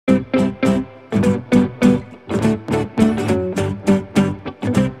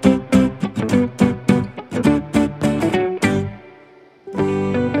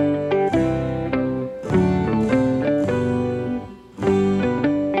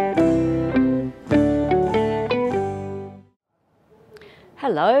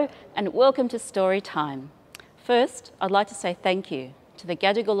Hello and welcome to Storytime. First, I'd like to say thank you to the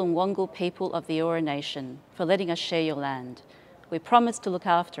Gadigal and Wangal people of the Eora Nation for letting us share your land. We promise to look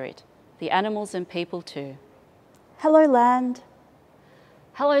after it, the animals and people too. Hello land.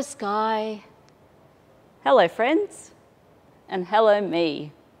 Hello sky. Hello friends. And hello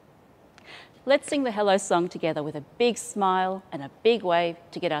me. Let's sing the hello song together with a big smile and a big wave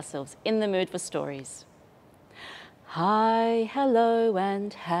to get ourselves in the mood for stories. Hi, hello,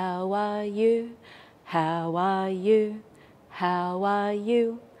 and how are you? How are you? How are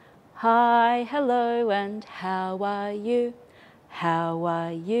you? Hi, hello, and how are you? How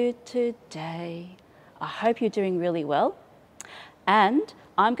are you today? I hope you're doing really well. And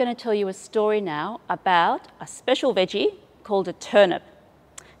I'm going to tell you a story now about a special veggie called a turnip.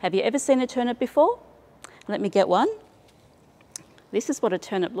 Have you ever seen a turnip before? Let me get one. This is what a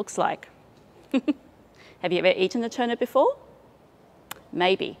turnip looks like. Have you ever eaten a turnip before?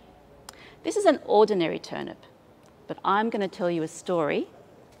 Maybe. This is an ordinary turnip, but I'm going to tell you a story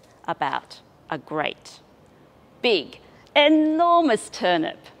about a great, big, enormous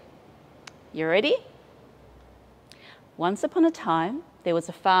turnip. You ready? Once upon a time, there was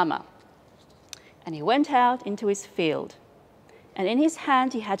a farmer, and he went out into his field, and in his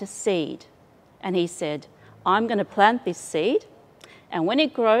hand he had a seed, and he said, I'm going to plant this seed, and when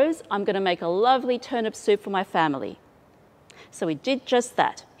it grows, I'm going to make a lovely turnip soup for my family. So he did just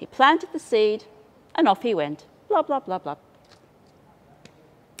that. He planted the seed, and off he went. Blah, blah, blah, blah.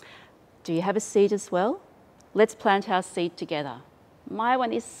 Do you have a seed as well? Let's plant our seed together. My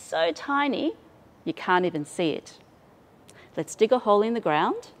one is so tiny, you can't even see it. Let's dig a hole in the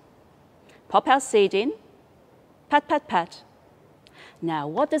ground, pop our seed in, pat, pat, pat. Now,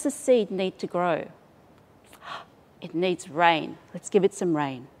 what does a seed need to grow? It needs rain. Let's give it some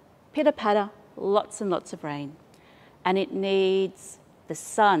rain. Pitter patter, lots and lots of rain. And it needs the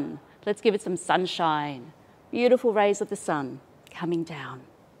sun. Let's give it some sunshine. Beautiful rays of the sun coming down.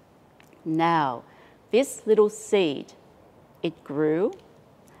 Now, this little seed, it grew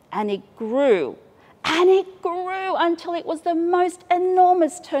and it grew and it grew until it was the most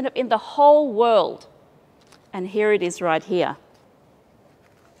enormous turnip in the whole world. And here it is right here.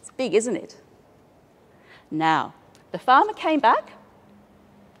 It's big, isn't it? Now, the farmer came back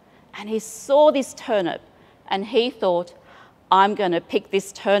and he saw this turnip and he thought, I'm going to pick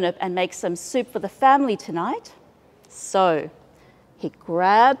this turnip and make some soup for the family tonight. So he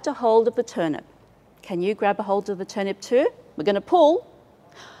grabbed a hold of the turnip. Can you grab a hold of the turnip too? We're going to pull.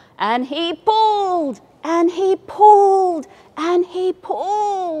 And he pulled and he pulled and he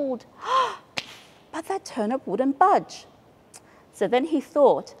pulled. But that turnip wouldn't budge. So then he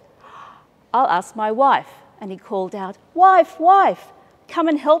thought, I'll ask my wife. And he called out, wife, wife, come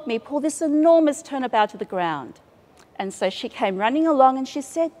and help me pull this enormous turnip out of the ground. And so she came running along and she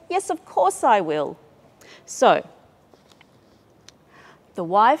said, yes, of course I will. So the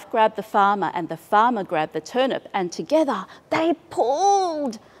wife grabbed the farmer and the farmer grabbed the turnip, and together they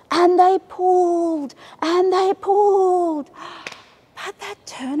pulled and they pulled and they pulled. But that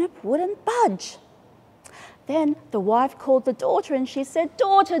turnip wouldn't budge. Then the wife called the daughter and she said,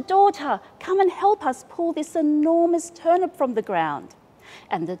 daughter, daughter, come and help us pull this enormous turnip from the ground.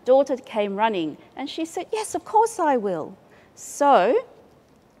 And the daughter came running and she said, yes, of course I will. So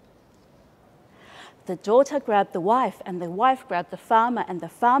the daughter grabbed the wife and the wife grabbed the farmer and the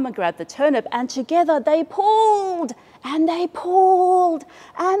farmer grabbed the turnip, and together they pulled and they pulled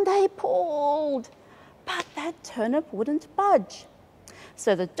and they pulled. But that turnip wouldn't budge.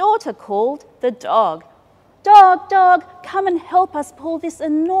 So the daughter called the dog. Dog, dog, come and help us pull this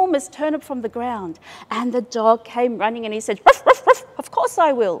enormous turnip from the ground. And the dog came running and he said, ruff, ruff, ruff, of course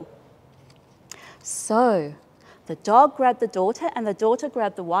I will. So the dog grabbed the daughter and the daughter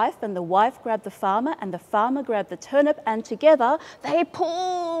grabbed the wife and the wife grabbed the farmer and the farmer grabbed the turnip, and together they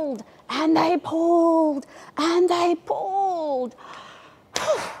pulled and they pulled and they pulled.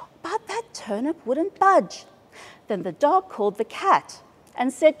 But that turnip wouldn't budge. Then the dog called the cat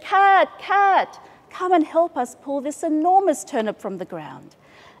and said, cat, cat, come and help us pull this enormous turnip from the ground.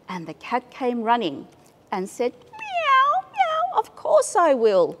 And the cat came running and said, meow, meow, of course I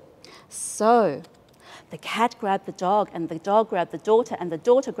will. So the cat grabbed the dog and the dog grabbed the daughter and the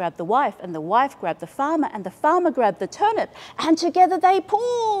daughter grabbed the wife and the wife grabbed the farmer and the farmer grabbed the turnip, and together they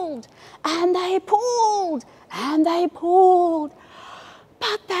pulled and they pulled and they pulled.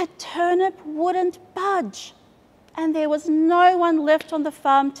 But that turnip wouldn't budge, and there was no one left on the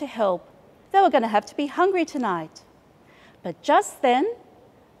farm to help. They were going to have to be hungry tonight. But just then,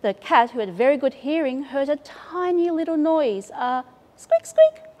 the cat, who had very good hearing, heard a tiny little noise, squeak,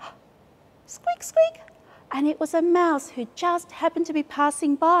 squeak, squeak, squeak, and it was a mouse who just happened to be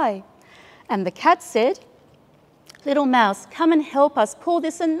passing by. And the cat said, "Little mouse, come and help us pull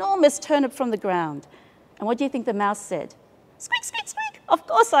this enormous turnip from the ground." And what do you think the mouse said? "Squeak, squeak, squeak, of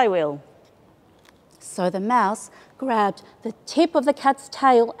course I will." So the mouse grabbed the tip of the cat's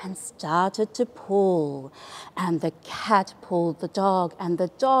tail and started to pull. And the cat pulled the dog, and the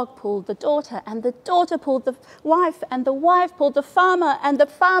dog pulled the daughter, and the daughter pulled the wife, and the wife pulled the farmer, and the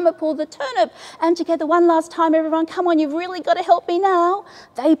farmer pulled the turnip. And together, one last time, everyone, come on, you've really got to help me now.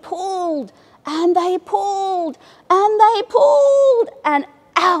 They pulled, and they pulled, and they pulled, and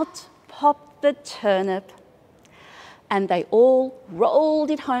out popped the turnip. And they all rolled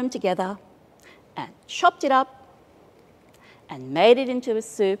it home together and chopped it up and made it into a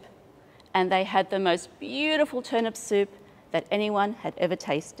soup, and they had the most beautiful turnip soup that anyone had ever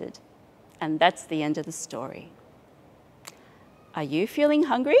tasted. And that's the end of the story. Are you feeling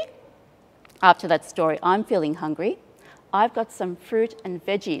hungry? After that story, I'm feeling hungry. I've got some fruit and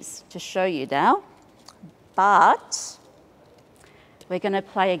veggies to show you now, but we're going to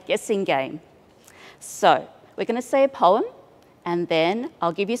play a guessing game. So we're going to say a poem, and then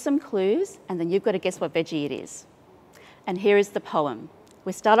I'll give you some clues, and then you've got to guess what veggie it is. And here is the poem.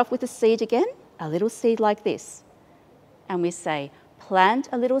 We start off with a seed again, a little seed like this. And we say, plant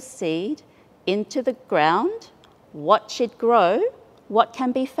a little seed into the ground. Watch it grow. What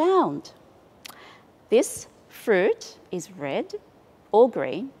can be found? This fruit is red or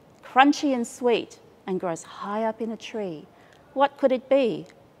green, crunchy and sweet, and grows high up in a tree. What could it be?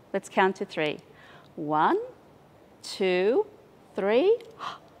 Let's count to 3. 1, 2, 3.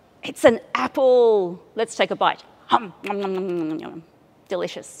 It's an apple. Let's take a bite. Hum, nom, nom, nom, nom, nom.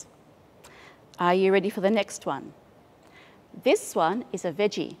 Delicious. Are you ready for the next one? This one is a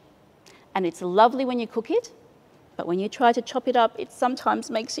veggie, and it's lovely when you cook it, but when you try to chop it up, it sometimes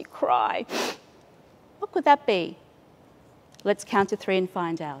makes you cry. What could that be? Let's count to 3 and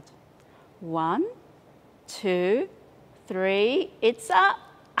find out. 1, 2, 3. It's an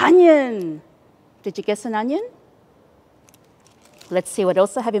onion. Did you guess an onion? Let's see what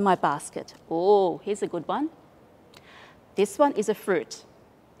else I have in my basket. Oh, here's a good one. This one is a fruit,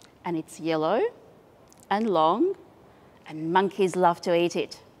 and it's yellow and long, and monkeys love to eat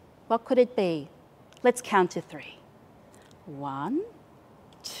it. What could it be? Let's count to 3. 1,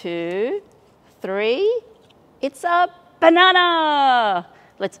 2, 3. It's a banana.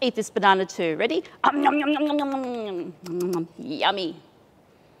 Let's eat this banana too. Ready? Nom, nom, nom, nom, nom, nom, nom. Yummy.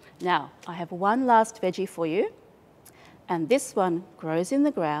 Now, I have one last veggie for you, and this one grows in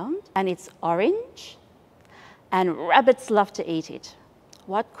the ground, and it's orange, and rabbits love to eat it.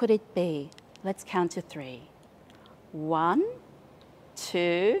 What could it be? Let's count to 3. 1,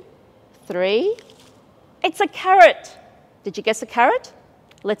 2, 3. It's a carrot. Did you guess a carrot?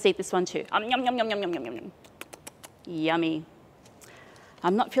 Let's eat this one too. Yum, yum, yum, yum, yum, yum, yum. Yummy.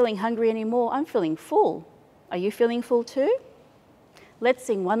 I'm not feeling hungry anymore. I'm feeling full. Are you feeling full too? Let's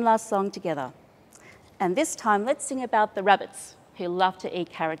sing one last song together. And this time, let's sing about the rabbits who love to eat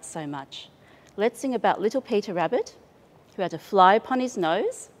carrots so much. Let's sing about little Peter Rabbit, who had a fly upon his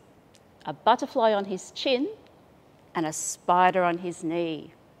nose, a butterfly on his chin, and a spider on his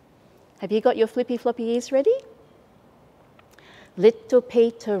knee. Have you got your flippy floppy ears ready? Little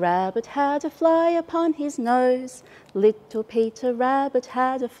Peter Rabbit had a fly upon his nose. Little Peter Rabbit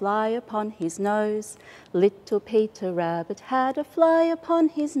had a fly upon his nose. Little Peter Rabbit had a fly upon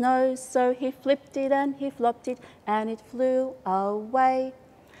his nose. So he flipped it and he flopped it and it flew away.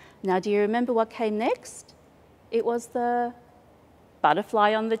 Now, do you remember what came next? It was the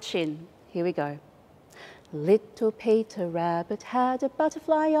butterfly on the chin. Here we go. Little Peter Rabbit had a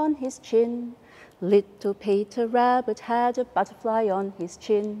butterfly on his chin. Little Peter Rabbit had a butterfly on his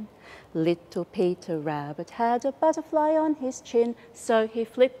chin. Little Peter Rabbit had a butterfly on his chin. So he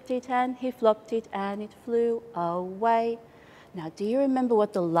flipped it and he flopped it and it flew away. Now, do you remember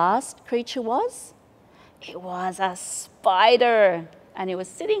what the last creature was? It was a spider, and it was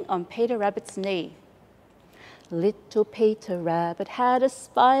sitting on Peter Rabbit's knee. Little Peter Rabbit had a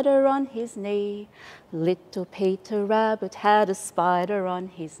spider on his knee. Little Peter Rabbit had a spider on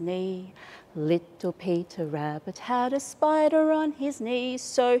his knee. Little Peter Rabbit had a spider on his knee.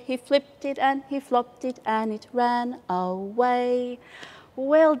 So he flipped it and he flopped it and it ran away.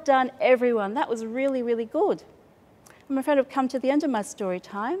 Well done, everyone. That was really, really good. I'm afraid I've come to the end of my story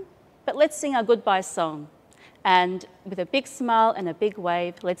time, but let's sing our goodbye song. And with a big smile and a big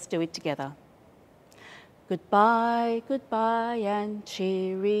wave, let's do it together. Goodbye, goodbye, and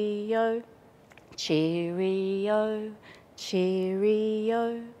cheerio, cheerio,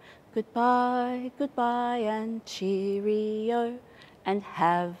 cheerio. Goodbye, goodbye, and cheerio, and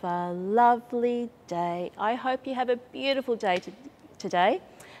have a lovely day. I hope you have a beautiful day today.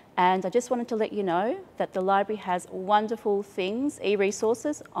 And I just wanted to let you know that the library has wonderful things,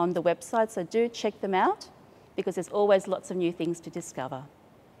 e-resources on the website, so do check them out because there's always lots of new things to discover.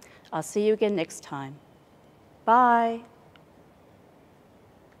 I'll see you again next time. Bye.